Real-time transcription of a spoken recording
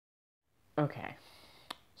Okay,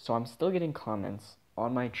 so I'm still getting comments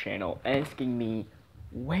on my channel asking me,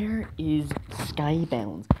 where is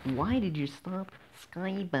Skybounds? Why did you stop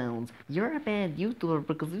Skybounds? You're a bad YouTuber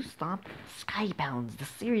because you stopped Skybounds, the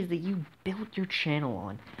series that you built your channel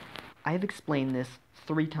on. I've explained this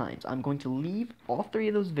 3 times. I'm going to leave all 3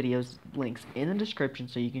 of those videos links in the description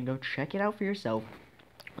so you can go check it out for yourself.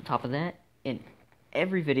 On top of that, in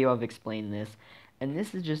every video I've explained this, and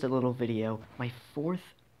this is just a little video, my 4th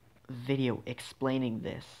video explaining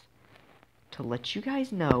this, to let you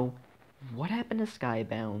guys know what happened to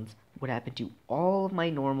Skybounds, what happened to all of my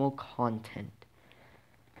normal content.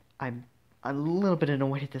 I'm a little bit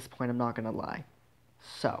annoyed at this point, I'm not gonna lie.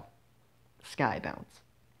 So, Skybounds.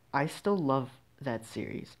 I still love that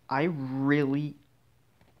series. I really,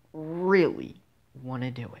 really want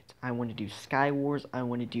to do it. I want to do Sky Wars. I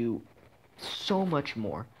want to do so much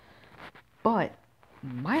more. But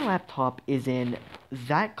my laptop is in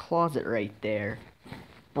that closet right there,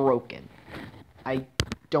 broken. I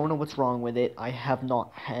don't know what's wrong with it. I have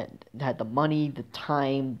not had the money, the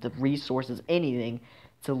time, the resources, anything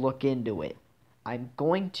to look into it. I'm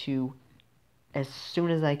going to as soon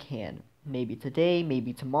as I can. Maybe today,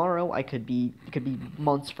 maybe tomorrow. It could be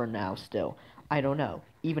months from now still. I don't know.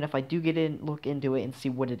 Even if I do look into it and see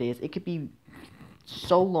what it is, it could be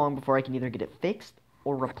so long before I can either get it fixed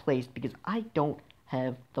or replaced because I don't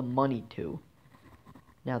have the money to.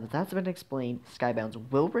 Now that that's been explained,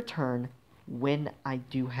 Skybounds will return when I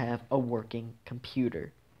do have a working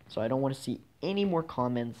computer. So I don't want to see any more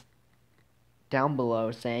comments down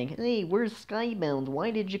below saying, hey, where's Skybounds?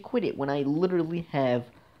 Why did you quit it? When I literally have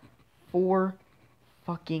 4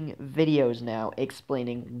 fucking videos now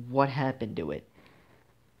explaining what happened to it.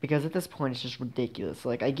 Because at this point, it's just ridiculous.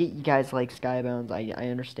 Like, I get you guys like Skybounds. I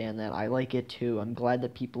understand that. I like it too. I'm glad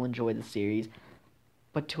that people enjoy the series.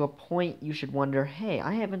 But to a point, you should wonder, hey,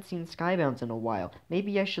 I haven't seen Skybounds in a while.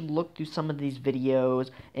 Maybe I should look through some of these videos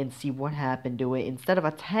and see what happened to it instead of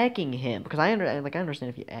attacking him. Because I understand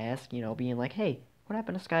if you ask, being like, hey, what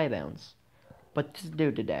happened to Skybounds? But this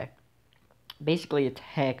dude today basically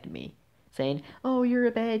attacked me, saying, "Oh, you're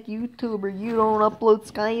a bad YouTuber. You don't upload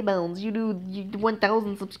Skybounds. You do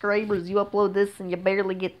 1,000 subscribers. You upload this and you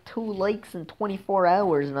barely get 2 likes in 24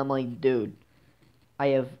 hours." And I'm like, dude, I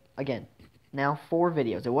have again now 4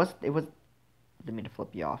 videos. It was. I didn't mean to flip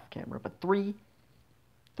you off camera, but three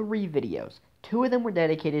videos. 2 of them were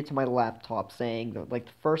dedicated to my laptop, saying that, like,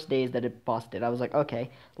 the first days that it busted. I was like,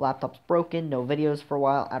 okay, laptop's broken, no videos for a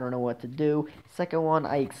while, I don't know what to do. Second one,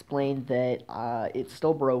 I explained that it's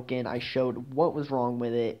still broken. I showed what was wrong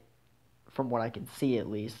with it, from what I can see at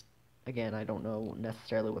least. Again, I don't know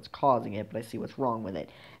necessarily what's causing it, but I see what's wrong with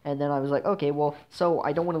it. And then I was like, okay, well, so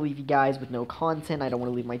I don't want to leave you guys with no content. I don't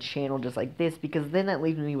want to leave my channel just like this, because then that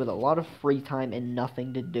leaves me with a lot of free time and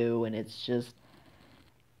nothing to do, and it's just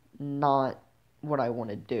not what I want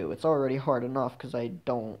to do. It's already hard enough because I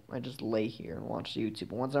just lay here and watch YouTube.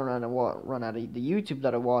 And once I run out of the YouTube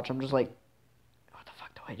that I watch, I'm just like, what the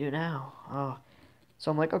fuck do I do now? Oh. So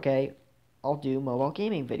I'm like, okay, I'll do mobile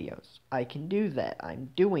gaming videos. I can do that. I'm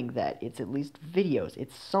doing that. It's at least videos.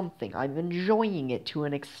 It's something. I'm enjoying it to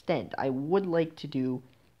an extent. I would like to do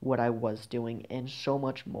what I was doing and so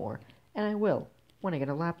much more. And I will when I get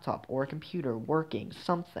a laptop or a computer working,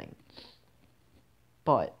 something.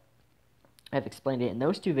 But I've explained it in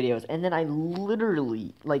those 2 videos, and then I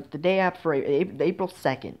literally, like, the day after, April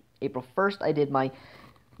 2nd, April 1st, I did my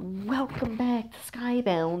Welcome Back to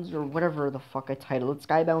Skybounds, or whatever the fuck I titled it,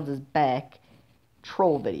 Skybounds is Back,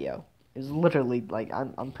 troll video. It was literally, like,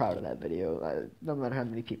 I'm proud of that video. No matter how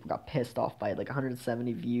many people got pissed off by it, like,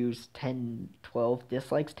 170 views, 10, 12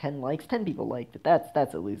 dislikes, 10 likes, 10 people liked it, that's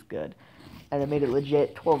at least good. And I made it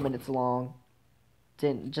legit, 12 minutes long,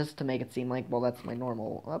 just to make it seem like, well, that's my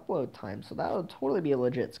normal upload time, so that would totally be a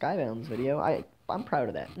legit Skybounds video. I'm proud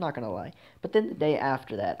of that, I'm not gonna lie. But then the day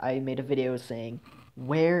after that, I made a video saying,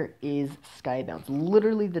 where is Skybounds?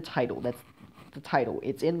 Literally the title, that's the title.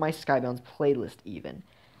 It's in my Skybounds playlist even.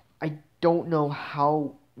 I don't know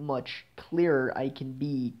how much clearer I can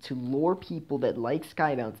be to lure people that like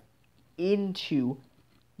Skybounds into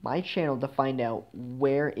my channel to find out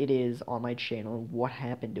where it is on my channel and what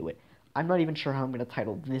happened to it. I'm not even sure how I'm going to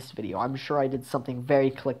title this video. I'm sure I did something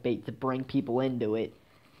very clickbait to bring people into it.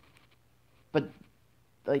 But,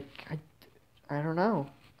 like, I don't know.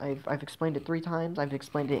 I've explained it 3 times. I've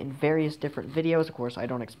explained it in various different videos. Of course, I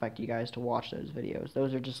don't expect you guys to watch those videos.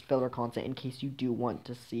 Those are just filler content in case you do want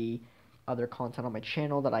to see other content on my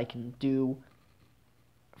channel that I can do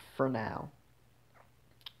for now.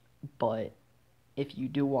 But if you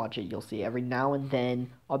do watch it, you'll see every now and then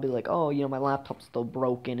I'll be like, oh, my laptop's still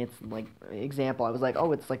broken. It's like, example, I was like,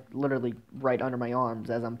 oh, it's like literally right under my arms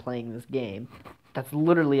as I'm playing this game. That's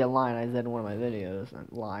literally a line I said in one of my videos.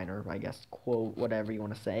 A line, or I guess quote, whatever you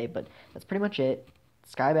want to say. But that's pretty much it.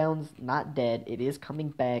 Skybound's not dead. It is coming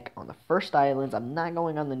back on the first islands. I'm not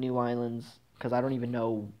going on the new islands because I don't even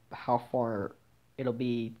know how far it'll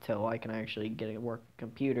be till I can actually get a work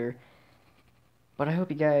computer. But I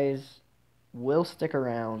hope you guys will stick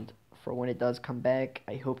around for when it does come back.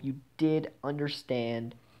 I hope you did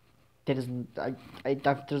understand. That is,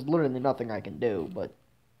 there's literally nothing I can do but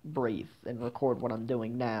breathe and record what I'm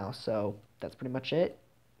doing now. So that's pretty much it.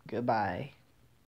 Goodbye.